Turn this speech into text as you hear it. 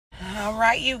All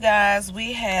right, you guys,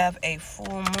 we have a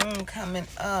full moon coming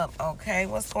up. Okay,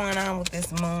 what's going on with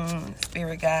this moon?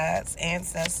 Spirit guides,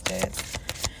 ancestors.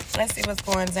 Let's see what's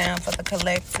going down for the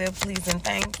collective. Please and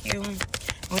thank you.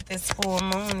 With this full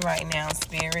moon right now,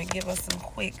 Spirit, give us some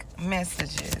quick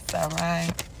messages. All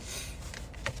right.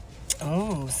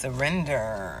 Ooh,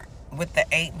 surrender. With the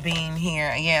 8 being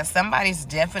here, yeah, somebody's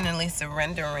definitely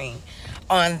surrendering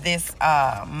on this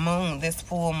moon, this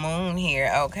full moon here.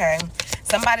 Okay,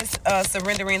 somebody's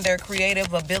surrendering their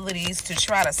creative abilities to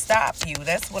try to stop you.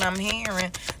 That's what I'm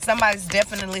hearing. Somebody's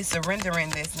definitely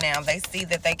surrendering this now. They see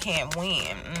that they can't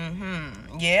win.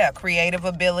 Yeah, creative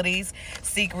abilities,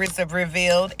 secrets are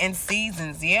revealed, and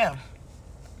seasons. Yeah,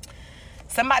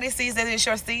 somebody sees that it's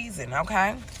your season.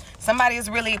 Okay, somebody is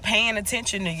really paying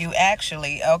attention to you,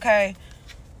 actually. Okay.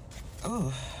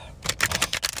 Ooh.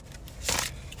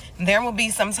 There will be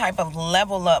some type of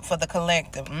level up for the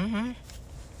collective.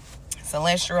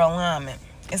 Celestial alignment.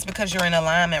 It's because you're in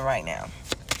alignment right now.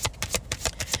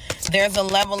 There's a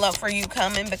level up for you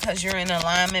coming because you're in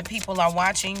alignment. People are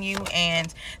watching you,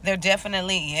 and they're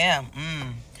definitely,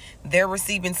 they're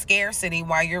receiving scarcity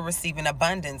while you're receiving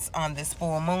abundance on this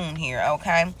full moon here.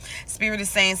 Okay, Spirit is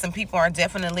saying some people are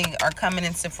definitely coming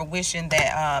into fruition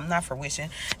that not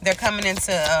fruition, they're coming into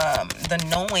the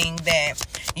knowing that,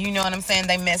 you know what I'm saying,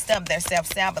 they messed up. They're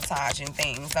self-sabotaging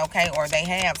things. Okay, or they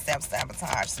have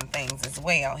self-sabotaged some things as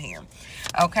well here.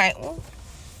 Okay. Ooh.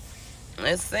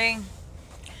 Let's see.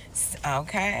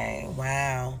 Okay,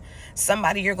 wow.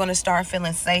 Somebody, you're going to start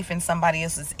feeling safe in somebody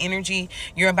else's energy.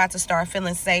 You're about to start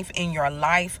feeling safe in your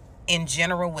life in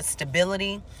general with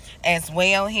stability as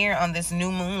well here on this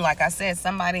new moon. Like I said,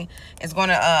 somebody is going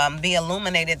to be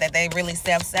illuminated that they really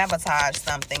self-sabotage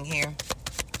something here.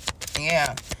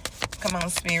 Yeah. Come on,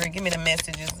 Spirit. Give me the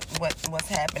messages. What's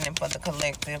happening for the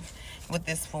collective with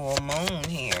this full moon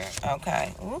here.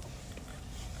 Okay. Ooh.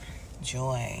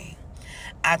 Joy.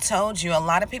 I told you, a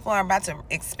lot of people are about to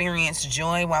experience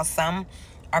joy while some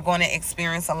are going to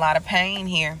experience a lot of pain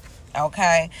here.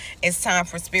 Okay, it's time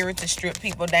for Spirit to strip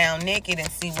people down naked and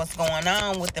see what's going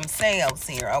on with themselves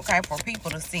here. Okay, for people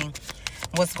to see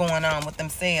what's going on with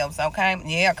themselves. Okay,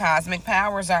 yeah, cosmic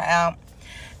powers are out.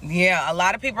 Yeah, a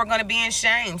lot of people are going to be in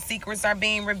shame. Secrets are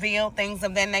being revealed. Things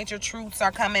of that nature. Truths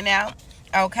are coming out.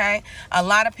 Okay, a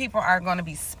lot of people are going to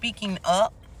be speaking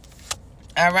up.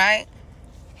 All right.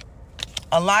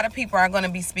 A lot of people are going to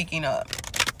be speaking up.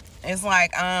 It's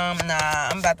like, nah,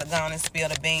 I'm about to go on and spill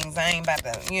the beans. I ain't about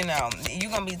to, you're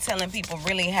going to be telling people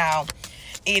really how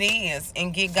it is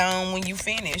and get gone when you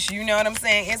finish. You know what I'm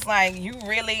saying? It's like you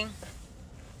really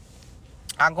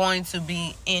are going to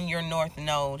be in your north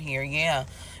node here. Yeah.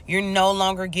 You're no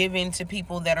longer giving to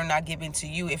people that are not giving to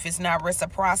you. If it's not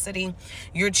reciprocity,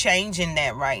 you're changing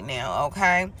that right now,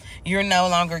 okay? You're no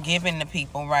longer giving to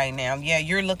people right now. Yeah,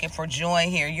 you're looking for joy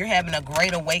here. You're having a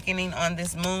great awakening on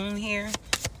this moon here.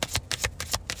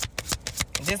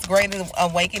 This great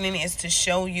awakening is to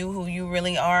show you who you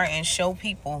really are and show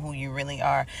people who you really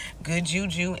are. Good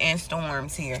juju and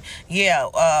storms here. Yeah,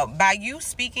 by you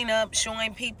speaking up,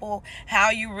 showing people how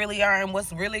you really are and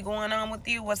what's really going on with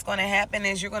you, what's going to happen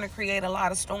is you're going to create a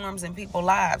lot of storms in people's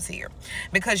lives here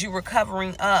because you're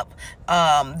recovering up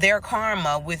their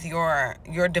karma with your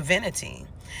divinity.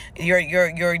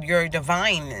 Your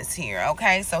divineness here.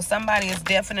 Okay, so somebody is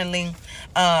definitely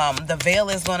the veil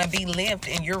is going to be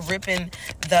lifted and you're ripping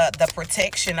the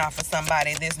protection off of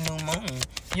somebody this new moon.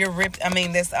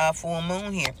 This full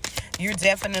moon here. You're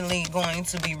definitely going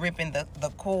to be ripping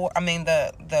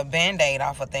the band-aid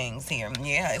off of things here.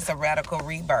 Yeah, it's a radical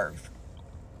rebirth.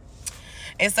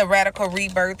 It's a radical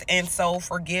rebirth and soul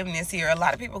forgiveness here. A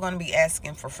lot of people are going to be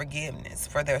asking for forgiveness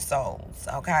for their souls.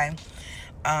 Okay.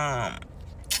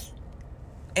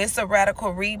 It's a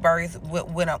radical rebirth.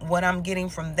 What I'm getting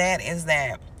from that is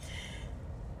that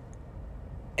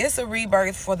it's a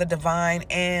rebirth for the divine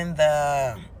and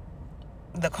the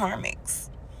karmics.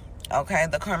 Okay,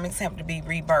 the karmics have to be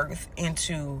rebirthed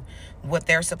into what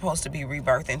they're supposed to be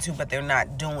rebirthed into, but they're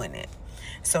not doing it.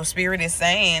 So Spirit is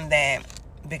saying that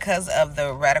because of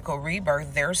the radical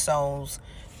rebirth, their souls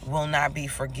will not be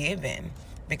forgiven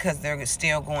because they're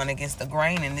still going against the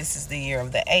grain, and this is the year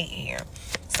of the 8 here.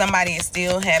 Somebody is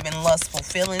still having lustful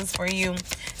feelings for you.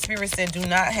 Spirit said, do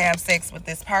not have sex with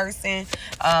this person.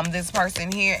 This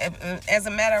person here, as a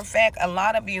matter of fact, a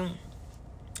lot of you,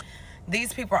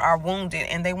 these people are wounded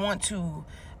and they want to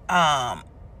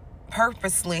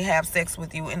purposely have sex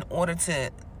with you in order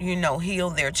to, heal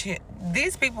their...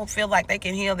 These people feel like they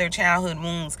can heal their childhood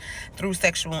wounds through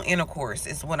sexual intercourse,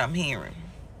 is what I'm hearing.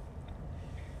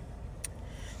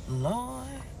 Lord.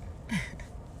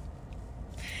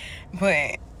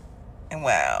 But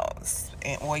Well,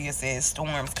 Warrior says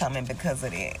storms coming because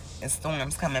of that. It's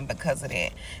storms coming because of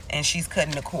that. And she's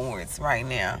cutting the cords right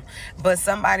now. But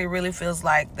somebody really feels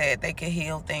like that they can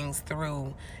heal things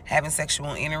through having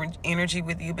sexual energy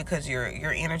with you, because your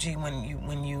energy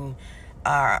when you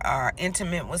are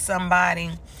intimate with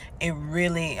somebody, it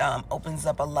really opens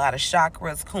up a lot of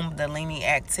chakras, kundalini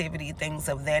activity, things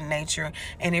of that nature,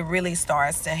 and it really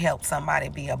starts to help somebody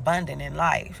be abundant in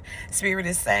life. Spirit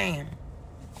is saying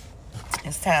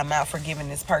it's time out for giving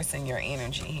this person your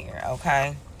energy here,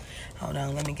 okay? Hold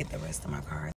on, let me get the rest of my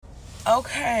cards.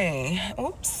 Okay,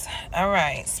 oops. All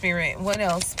right, Spirit, what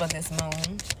else for this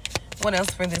moon? What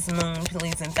else for this moon,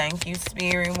 please and thank you,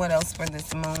 Spirit? What else for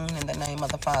this moon? In the name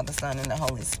of the Father, Son, and the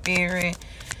Holy Spirit.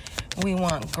 We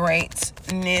want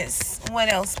greatness.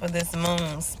 What else for this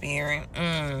moon, Spirit?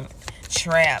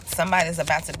 Trapped. Somebody's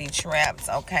about to be trapped,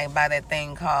 okay, by that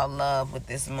thing called love with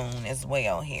this moon as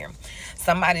well here.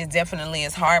 Somebody definitely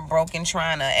is heartbroken,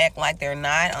 trying to act like they're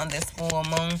not on this full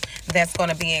moon. That's going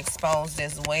to be exposed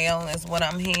as well, is what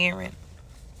I'm hearing.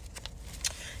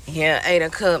 Yeah, 8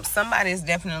 of Cups. Somebody is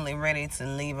definitely ready to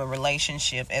leave a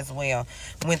relationship as well.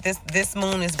 With this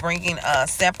moon is bringing a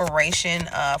separation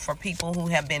for people who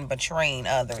have been betraying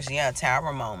others. Yeah,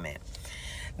 Tower moment.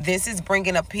 This is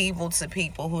bringing upheaval to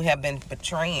people who have been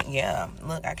betraying. Yeah,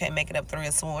 look, I can't make it up. 3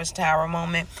 of Swords, Tower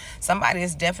moment. Somebody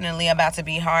is definitely about to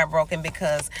be heartbroken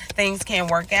because things can't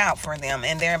work out for them,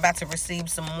 and they're about to receive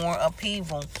some more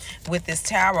upheaval with this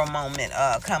Tower moment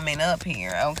coming up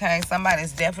here, okay?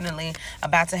 Somebody's definitely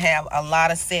about to have a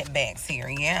lot of setbacks here,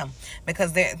 yeah,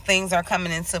 because things are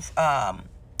coming into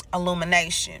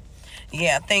illumination.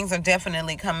 Yeah, things are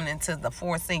definitely coming into the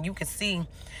forefront. You can see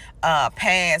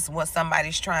past what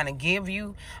somebody's trying to give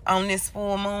you on this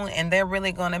full moon, and they're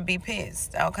really going to be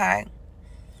pissed, okay?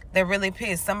 They're really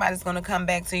pissed. Somebody's going to come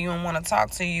back to you and want to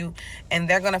talk to you, and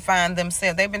they're going to find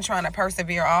themselves, they've been trying to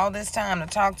persevere all this time to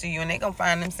talk to you, and they're going to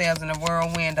find themselves in a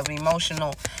whirlwind of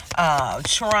emotional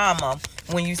trauma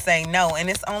when you say no. And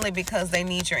it's only because they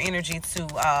need your energy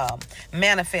to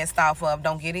manifest off of.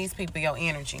 Don't give these people your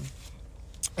energy.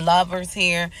 Lovers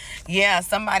here. Yeah,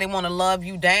 somebody want to love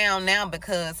you down now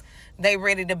because they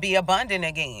ready to be abundant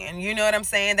again. You know what I'm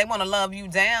saying? They want to love you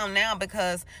down now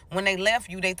because when they left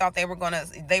you, they thought that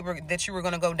you were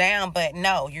gonna go down, but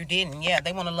no, you didn't. Yeah,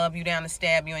 they want to love you down and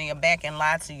stab you in your back and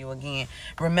lie to you again.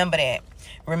 Remember that.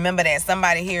 Remember that.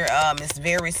 Somebody here is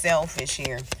very selfish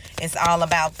here. It's all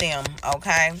about them,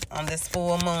 okay? On this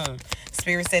full moon.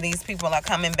 Spirit said these people are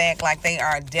coming back like they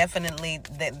are definitely,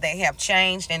 that they have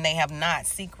changed, and they have not.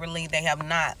 Secretly, they have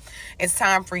not. It's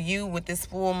time for you with this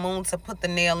full moon to put the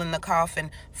nail in the coffin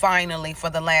finally for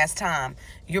the last time.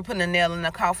 You're putting a nail in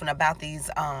the coffin about these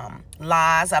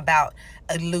lies, about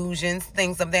illusions,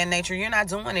 things of that nature. You're not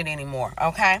doing it anymore,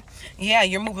 okay? Yeah,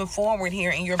 you're moving forward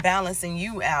here, and you're balancing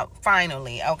you out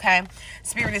finally, okay?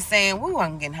 Spirit is saying, woo,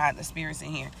 I'm getting hot. The Spirit's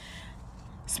in here.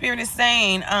 Spirit is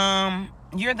saying,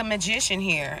 you're the magician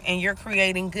here, and you're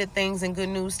creating good things and good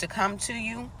news to come to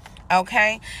you,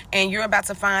 okay? And you're about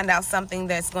to find out something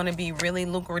that's going to be really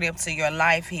lucrative to your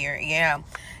life here. Yeah,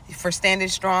 for standing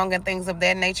strong and things of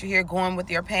that nature here, going with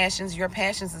your passions. Your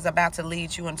passions is about to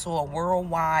lead you into a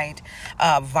worldwide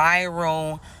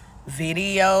viral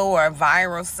video or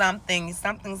viral something.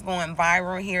 Something's going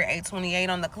viral here. 8:28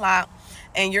 on the clock.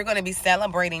 And you're going to be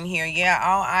celebrating here. Yeah,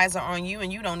 all eyes are on you,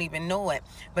 and you don't even know it.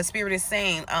 But Spirit is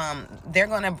saying they're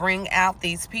going to bring out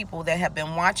these people that have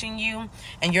been watching you,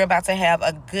 and you're about to have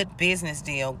a good business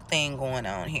deal thing going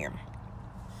on here.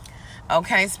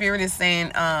 Okay, Spirit is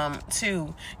saying,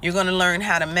 too, you're going to learn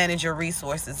how to manage your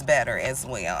resources better as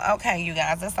well. Okay, you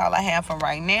guys, that's all I have for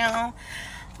right now.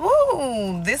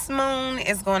 Woo, this moon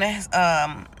is going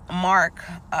to mark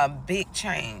a big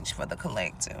change for the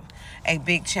collective. A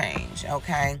big change,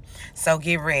 okay? So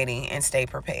get ready and stay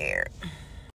prepared.